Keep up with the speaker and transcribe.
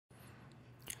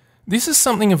This is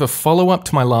something of a follow-up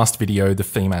to my last video, the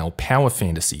female power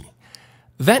fantasy.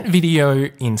 That video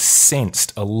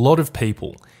incensed a lot of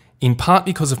people, in part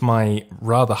because of my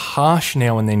rather harsh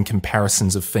now and then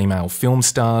comparisons of female film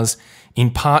stars,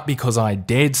 in part because I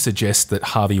dared suggest that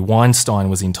Harvey Weinstein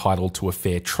was entitled to a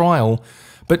fair trial,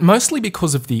 but mostly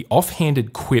because of the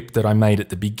offhanded quip that I made at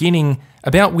the beginning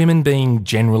about women being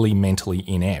generally mentally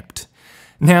inept.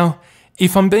 Now,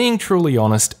 if I'm being truly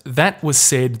honest, that was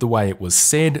said the way it was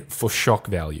said for shock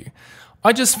value.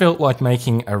 I just felt like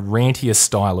making a rantier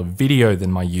style of video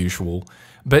than my usual,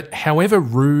 but however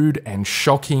rude and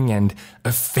shocking and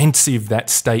offensive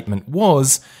that statement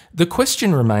was, the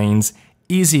question remains,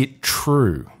 is it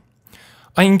true?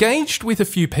 I engaged with a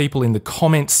few people in the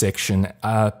comments section,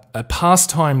 a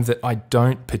pastime that I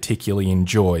don't particularly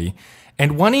enjoy,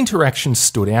 and one interaction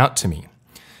stood out to me.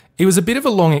 It was a bit of a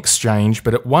long exchange,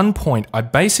 but at one point I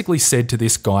basically said to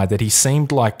this guy that he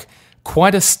seemed like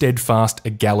quite a steadfast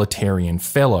egalitarian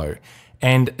fellow,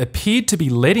 and appeared to be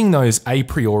letting those a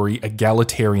priori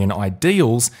egalitarian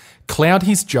ideals cloud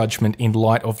his judgment in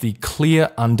light of the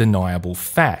clear, undeniable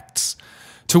facts.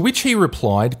 To which he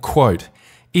replied, quote,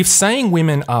 "If saying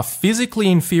women are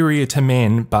physically inferior to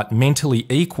men but mentally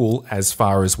equal as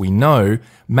far as we know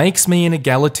makes me an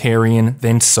egalitarian,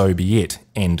 then so be it,"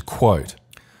 end quote.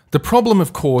 The problem,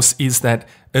 of course, is that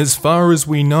as far as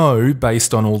we know,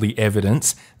 based on all the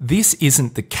evidence, this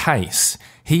isn't the case.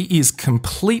 He is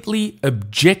completely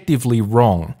objectively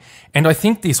wrong. And I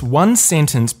think this one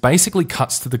sentence basically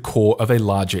cuts to the core of a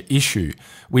larger issue,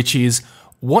 which is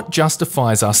what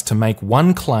justifies us to make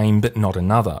one claim but not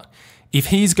another? If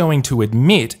he's going to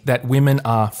admit that women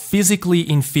are physically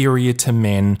inferior to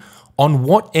men, on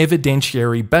what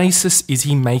evidentiary basis is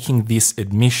he making this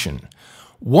admission?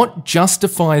 What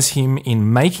justifies him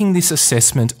in making this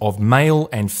assessment of male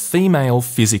and female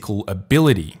physical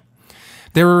ability?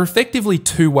 There are effectively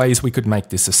two ways we could make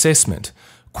this assessment,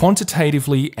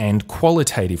 quantitatively and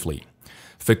qualitatively.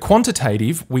 For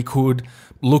quantitative, we could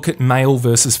look at male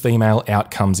versus female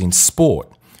outcomes in sport.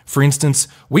 For instance,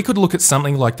 we could look at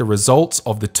something like the results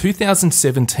of the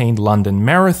 2017 London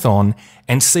Marathon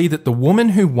and see that the woman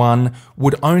who won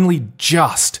would only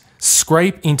just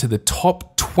scrape into the top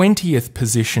 20th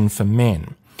position for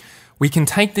men. We can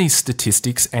take these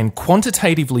statistics and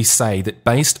quantitatively say that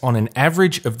based on an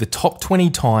average of the top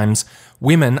 20 times,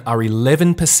 women are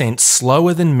 11%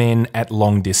 slower than men at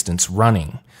long distance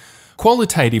running.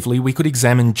 Qualitatively, we could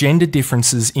examine gender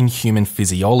differences in human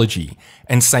physiology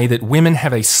and say that women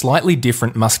have a slightly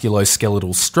different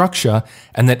musculoskeletal structure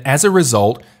and that as a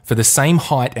result, for the same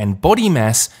height and body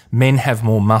mass, men have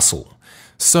more muscle.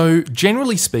 So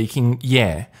generally speaking,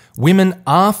 yeah, women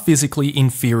are physically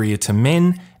inferior to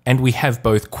men, and we have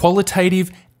both qualitative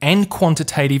and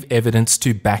quantitative evidence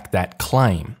to back that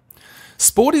claim.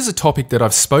 Sport is a topic that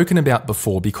I've spoken about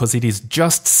before because it is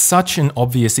just such an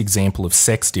obvious example of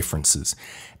sex differences.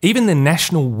 Even the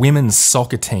national women's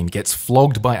soccer team gets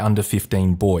flogged by under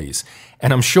 15 boys,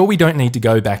 and I'm sure we don't need to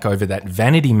go back over that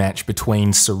vanity match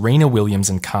between Serena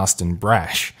Williams and Karsten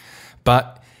Brash.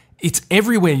 But it's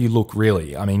everywhere you look,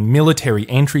 really. I mean, military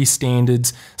entry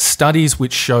standards, studies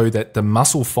which show that the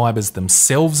muscle fibers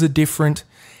themselves are different.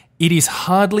 It is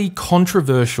hardly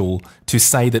controversial to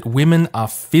say that women are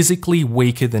physically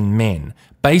weaker than men,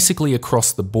 basically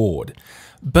across the board.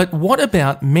 But what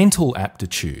about mental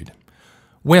aptitude?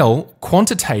 Well,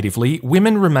 quantitatively,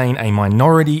 women remain a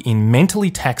minority in mentally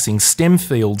taxing STEM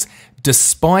fields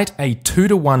despite a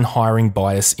 2-to-1 hiring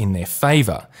bias in their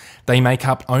favour. They make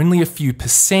up only a few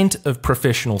 % of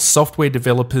professional software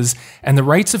developers, and the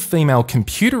rates of female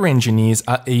computer engineers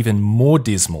are even more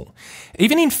dismal.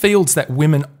 Even in fields that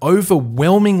women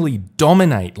overwhelmingly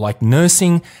dominate, like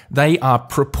nursing, they are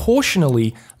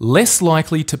proportionally less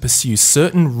likely to pursue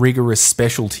certain rigorous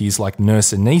specialties like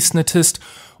nurse anaesthetist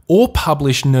or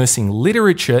publish nursing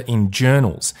literature in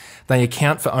journals. They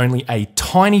account for only a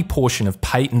tiny portion of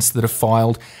patents that are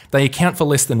filed, they account for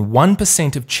less than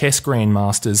 1% of chess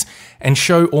grandmasters, and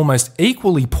show almost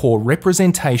equally poor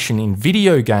representation in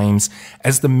video games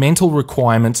as the mental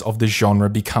requirements of the genre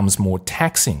becomes more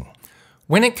taxing.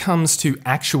 When it comes to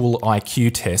actual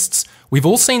IQ tests, we've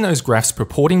all seen those graphs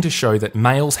purporting to show that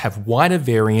males have wider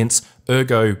variance,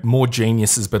 ergo more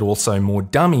geniuses but also more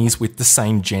dummies with the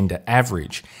same gender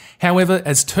average. However,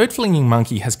 as Turd-Flinging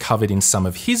Monkey has covered in some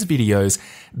of his videos,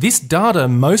 this data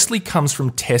mostly comes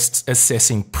from tests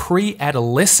assessing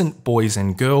pre-adolescent boys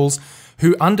and girls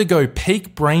who undergo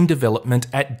peak brain development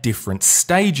at different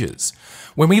stages.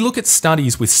 When we look at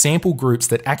studies with sample groups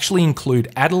that actually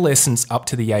include adolescents up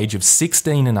to the age of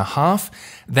 16 and a half,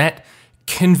 that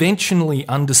conventionally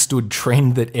understood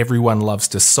trend that everyone loves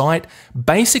to cite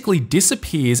basically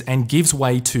disappears and gives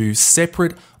way to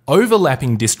separate,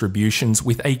 overlapping distributions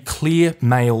with a clear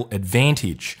male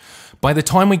advantage. By the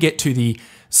time we get to the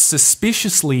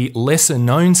suspiciously lesser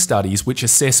known studies which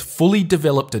assess fully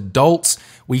developed adults,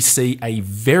 we see a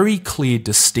very clear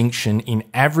distinction in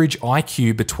average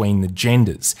IQ between the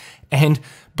genders. And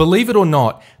believe it or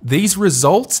not, these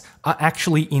results are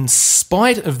actually in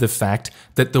spite of the fact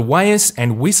that the WAIS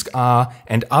and WISC-R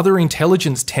and other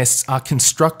intelligence tests are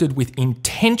constructed with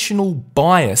intentional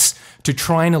bias to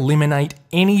try and eliminate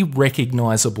any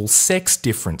recognisable sex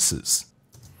differences.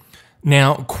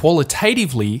 Now,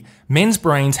 qualitatively, men's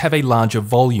brains have a larger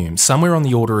volume, somewhere on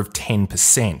the order of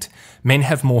 10%. Men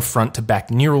have more front-to-back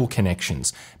neural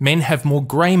connections. Men have more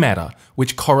grey matter,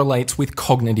 which correlates with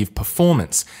cognitive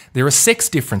performance. There are sex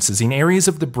differences in areas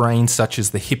of the brain such as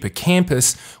the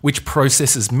hippocampus, which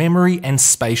processes memory and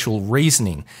spatial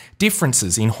reasoning.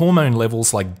 Differences in hormone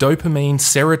levels like dopamine,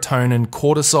 serotonin,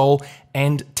 cortisol,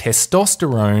 and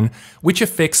testosterone, which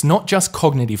affects not just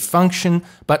cognitive function,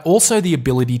 but also the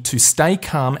ability to stay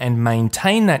calm and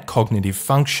maintain that cognitive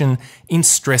function in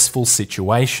stressful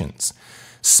situations.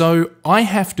 So I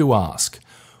have to ask,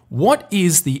 what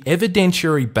is the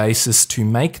evidentiary basis to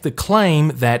make the claim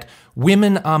that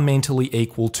women are mentally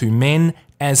equal to men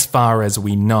as far as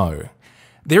we know?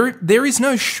 There is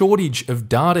no shortage of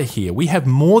data here. We have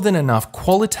more than enough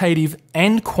qualitative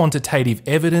and quantitative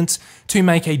evidence to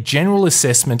make a general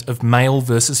assessment of male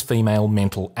versus female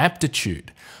mental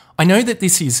aptitude. I know that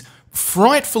this is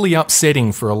frightfully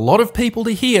upsetting for a lot of people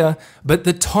to hear, but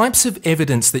the types of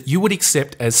evidence that you would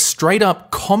accept as straight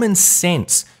up common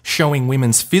sense showing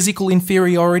women's physical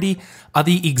inferiority are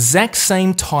the exact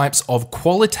same types of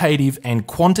qualitative and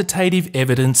quantitative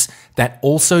evidence that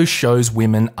also shows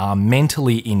women are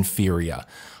mentally inferior.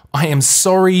 I am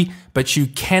sorry, but you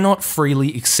cannot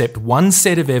freely accept one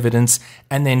set of evidence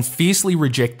and then fiercely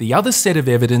reject the other set of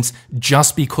evidence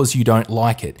just because you don't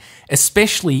like it,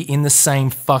 especially in the same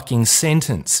fucking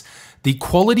sentence. The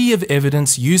quality of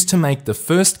evidence used to make the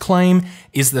first claim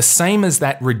is the same as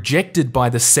that rejected by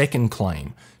the second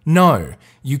claim. No,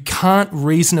 you can't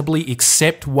reasonably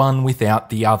accept one without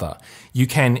the other. You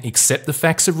can accept the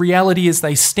facts of reality as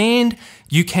they stand,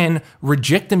 you can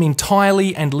reject them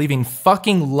entirely and live in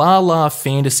fucking la-la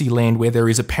fantasy land where there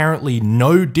is apparently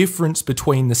no difference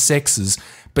between the sexes,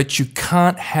 but you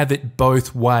can't have it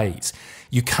both ways.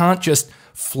 You can't just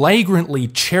flagrantly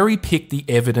cherry-pick the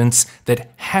evidence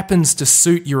that happens to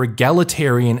suit your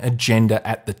egalitarian agenda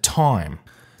at the time.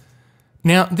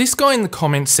 Now, this guy in the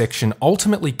comments section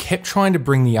ultimately kept trying to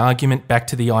bring the argument back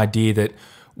to the idea that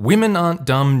women aren't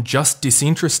dumb, just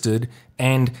disinterested,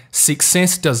 and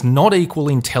success does not equal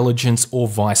intelligence or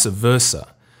vice versa.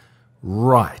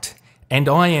 Right. And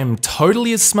I am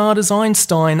totally as smart as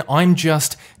Einstein, I'm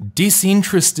just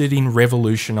disinterested in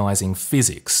revolutionizing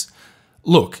physics.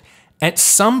 Look, at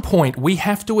some point, we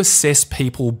have to assess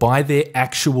people by their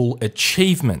actual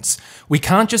achievements. We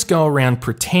can't just go around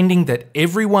pretending that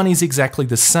everyone is exactly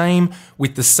the same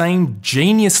with the same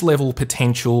genius level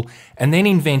potential and then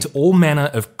invent all manner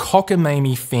of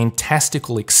cockamamie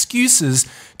fantastical excuses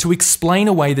to explain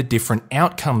away the different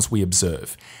outcomes we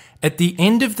observe. At the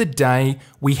end of the day,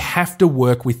 we have to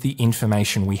work with the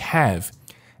information we have.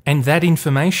 And that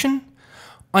information?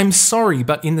 I'm sorry,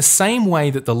 but in the same way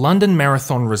that the London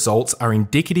Marathon results are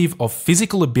indicative of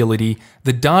physical ability,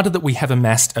 the data that we have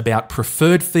amassed about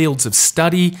preferred fields of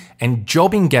study and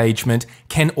job engagement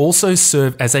can also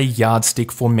serve as a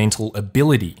yardstick for mental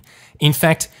ability. In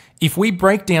fact, if we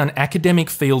break down academic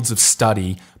fields of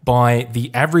study by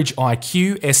the average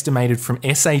IQ estimated from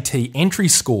SAT entry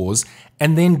scores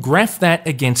and then graph that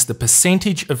against the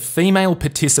percentage of female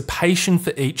participation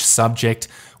for each subject,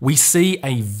 we see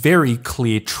a very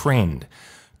clear trend.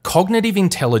 Cognitive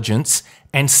intelligence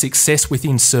and success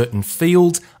within certain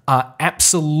fields are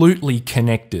absolutely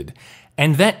connected,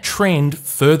 and that trend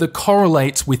further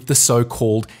correlates with the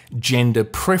so-called gender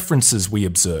preferences we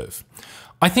observe.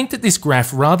 I think that this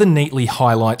graph rather neatly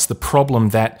highlights the problem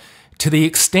that, to the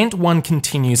extent one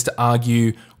continues to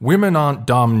argue women aren't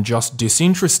dumb, just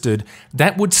disinterested,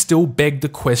 that would still beg the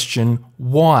question,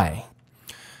 why?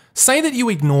 Say that you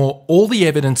ignore all the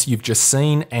evidence you've just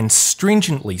seen and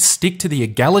stringently stick to the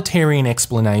egalitarian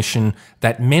explanation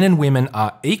that men and women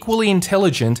are equally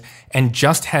intelligent and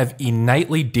just have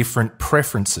innately different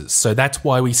preferences, so that's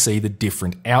why we see the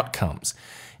different outcomes.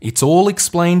 It's all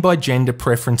explained by gender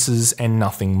preferences and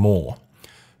nothing more.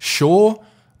 Sure,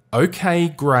 okay,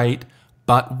 great,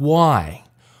 but why?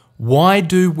 Why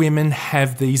do women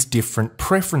have these different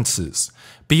preferences?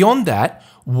 Beyond that,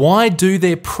 Why do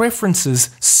their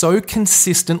preferences so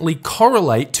consistently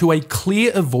correlate to a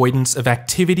clear avoidance of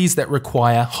activities that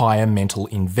require higher mental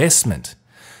investment?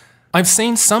 I've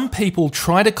seen some people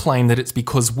try to claim that it's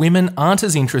because women aren't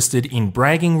as interested in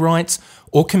bragging rights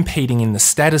or competing in the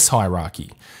status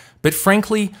hierarchy. But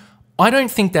frankly, I don't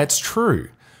think that's true.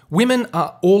 Women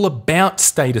are all about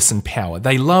status and power.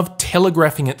 They love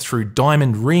telegraphing it through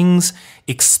diamond rings,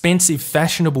 expensive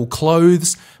fashionable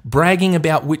clothes, bragging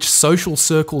about which social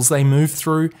circles they move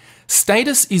through.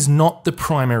 Status is not the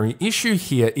primary issue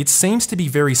here. It seems to be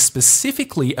very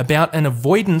specifically about an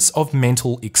avoidance of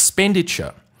mental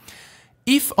expenditure.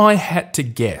 If I had to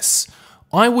guess,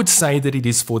 I would say that it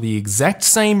is for the exact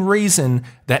same reason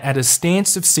that at a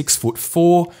stance of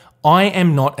 6'4", I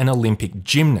am not an Olympic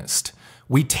gymnast.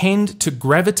 We tend to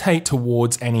gravitate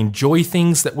towards and enjoy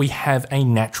things that we have a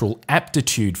natural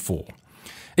aptitude for.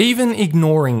 Even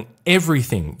ignoring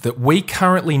everything that we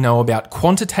currently know about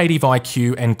quantitative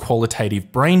IQ and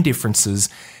qualitative brain differences,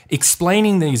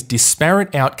 explaining these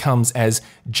disparate outcomes as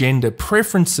gender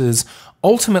preferences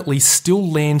ultimately still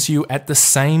lands you at the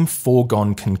same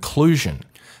foregone conclusion: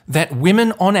 that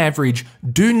women on average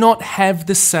do not have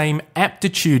the same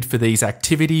aptitude for these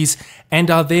activities and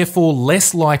are therefore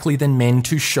less likely than men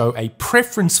to show a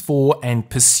preference for and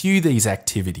pursue these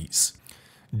activities.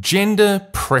 Gender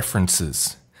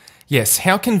preferences. Yes,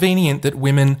 how convenient that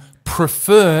women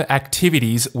prefer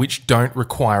activities which don't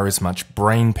require as much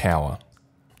brain power.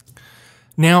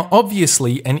 Now,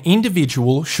 obviously, an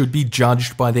individual should be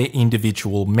judged by their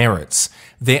individual merits.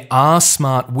 There are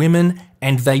smart women,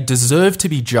 and they deserve to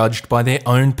be judged by their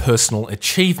own personal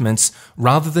achievements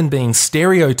rather than being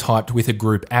stereotyped with a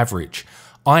group average.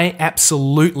 I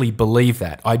absolutely believe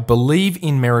that. I believe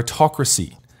in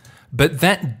meritocracy. But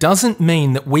that doesn't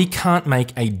mean that we can't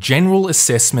make a general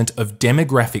assessment of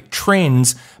demographic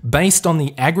trends based on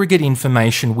the aggregate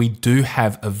information we do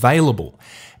have available.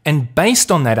 And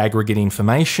based on that aggregate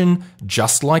information,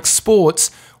 just like sports,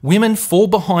 women fall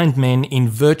behind men in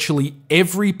virtually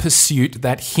every pursuit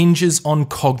that hinges on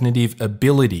cognitive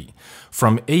ability,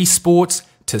 from esports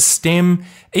to STEM,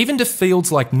 even to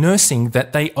fields like nursing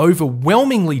that they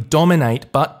overwhelmingly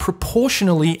dominate but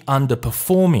proportionally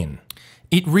underperform in.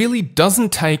 It really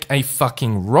doesn't take a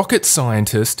fucking rocket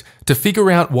scientist to figure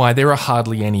out why there are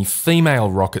hardly any female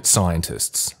rocket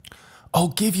scientists. I'll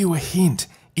give you a hint.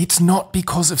 It's not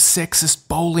because of sexist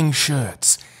bowling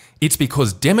shirts. It's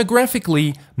because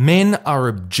demographically, men are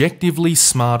objectively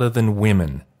smarter than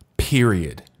women.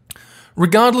 Period.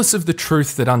 Regardless of the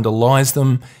truth that underlies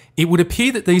them, it would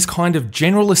appear that these kind of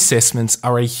general assessments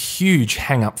are a huge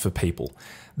hang-up for people.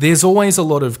 There's always a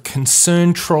lot of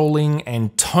concern trolling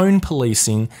and tone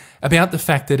policing about the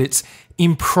fact that it's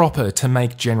improper to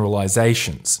make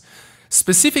generalizations.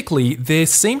 Specifically, there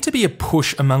seemed to be a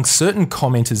push among certain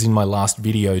commenters in my last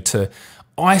video to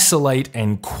isolate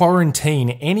and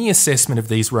quarantine any assessment of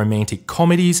these romantic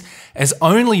comedies as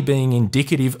only being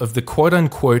indicative of the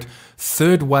quote-unquote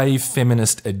third-wave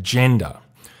feminist agenda.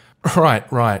 Right.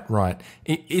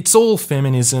 It's all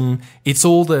feminism, it's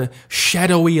all the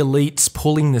shadowy elites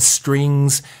pulling the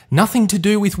strings, nothing to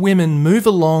do with women, move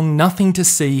along, nothing to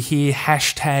see here,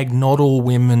 hashtag not all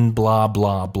women, blah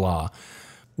blah blah.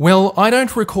 Well, I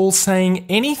don't recall saying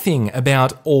anything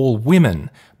about all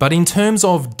women, but in terms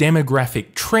of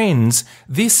demographic trends,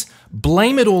 this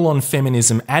blame it all on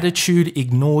feminism attitude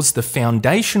ignores the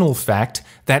foundational fact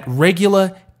that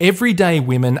regular, everyday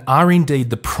women are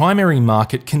indeed the primary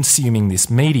market consuming this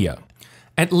media.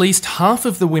 At least half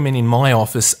of the women in my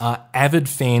office are avid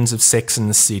fans of Sex and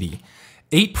the City.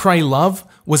 Eat, Pray, Love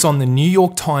was on the New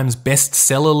York Times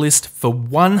bestseller list for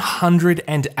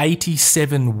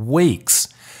 187 weeks.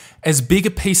 As big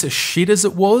a piece of shit as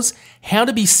it was, How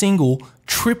to Be Single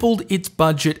tripled its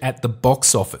budget at the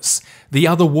box office. The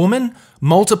Other Woman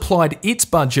multiplied its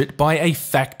budget by a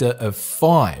factor of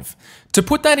 5. To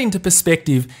put that into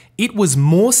perspective, it was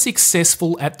more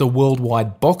successful at the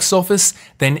worldwide box office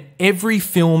than every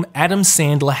film Adam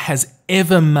Sandler has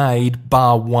ever made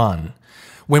bar one.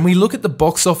 When we look at the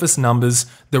box office numbers,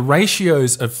 the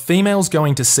ratios of females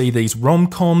going to see these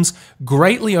rom-coms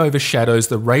greatly overshadows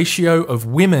the ratio of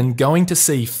women going to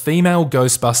see female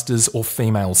Ghostbusters or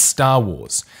female Star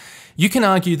Wars. You can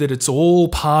argue that it's all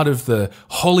part of the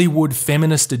Hollywood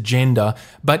feminist agenda,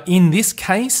 but in this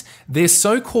case, their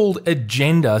so-called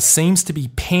agenda seems to be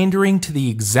pandering to the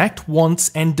exact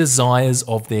wants and desires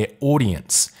of their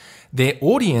audience. Their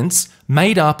audience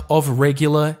made up of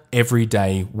regular,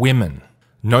 everyday women.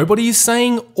 Nobody is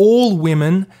saying all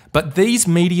women, but these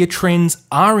media trends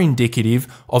are indicative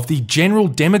of the general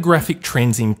demographic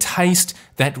trends in taste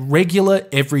that regular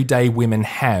everyday women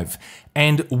have.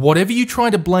 And whatever you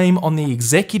try to blame on the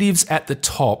executives at the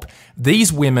top,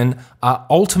 these women are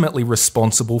ultimately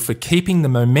responsible for keeping the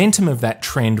momentum of that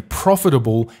trend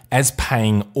profitable as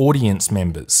paying audience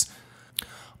members.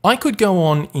 I could go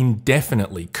on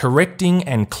indefinitely, correcting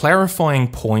and clarifying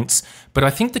points, but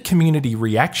I think the community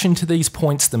reaction to these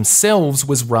points themselves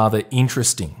was rather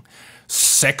interesting.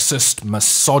 Sexist,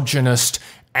 misogynist,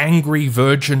 angry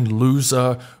virgin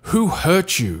loser, who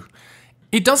hurt you?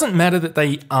 It doesn't matter that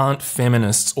they aren't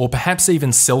feminists or perhaps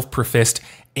even self-professed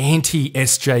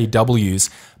anti-SJWs.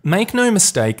 Make no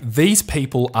mistake, these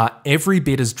people are every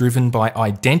bit as driven by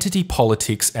identity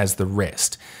politics as the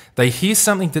rest. They hear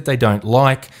something that they don't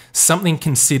like, something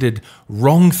considered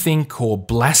wrongthink or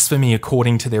blasphemy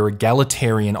according to their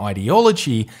egalitarian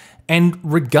ideology, and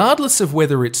regardless of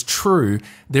whether it's true,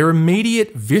 their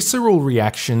immediate visceral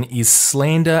reaction is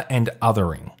slander and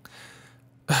othering.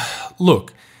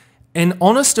 Look, an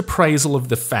honest appraisal of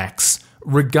the facts,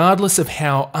 regardless of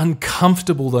how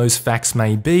uncomfortable those facts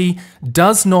may be,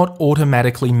 does not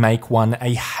automatically make one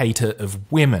a hater of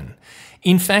women.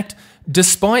 In fact,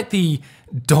 despite the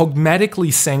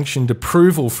dogmatically sanctioned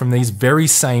approval from these very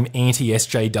same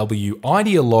anti-SJW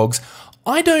ideologues,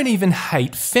 I don't even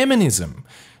hate feminism.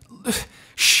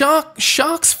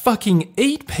 Sharks fucking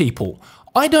eat people.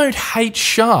 I don't hate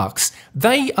sharks.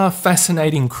 They are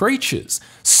fascinating creatures.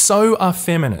 So are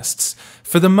feminists.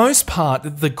 For the most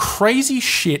part, the crazy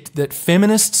shit that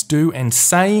feminists do and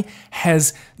say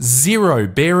has zero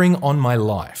bearing on my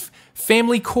life.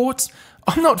 Family courts?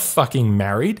 I'm not fucking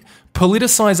married.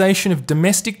 Politicization of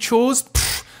domestic chores?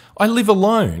 Pfft, I live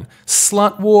alone.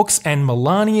 Slut walks and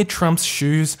Melania Trump's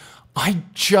shoes? I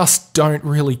just don't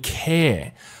really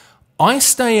care. I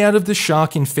stay out of the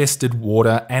shark-infested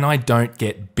water and I don't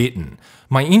get bitten.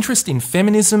 My interest in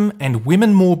feminism and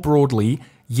women more broadly,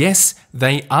 yes,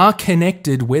 they are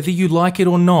connected whether you like it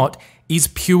or not, is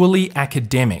purely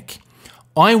academic.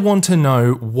 I want to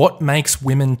know what makes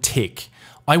women tick.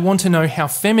 I want to know how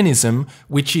feminism,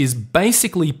 which is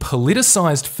basically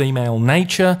politicized female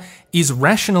nature, is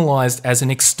rationalized as an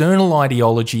external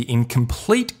ideology in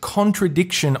complete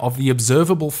contradiction of the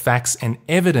observable facts and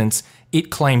evidence it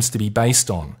claims to be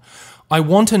based on. I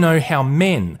want to know how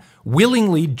men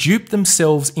willingly dupe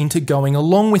themselves into going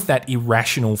along with that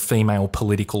irrational female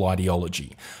political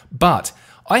ideology. But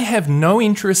I have no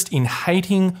interest in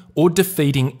hating or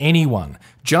defeating anyone,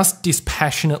 just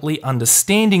dispassionately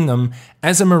understanding them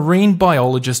as a marine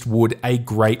biologist would a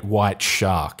great white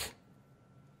shark.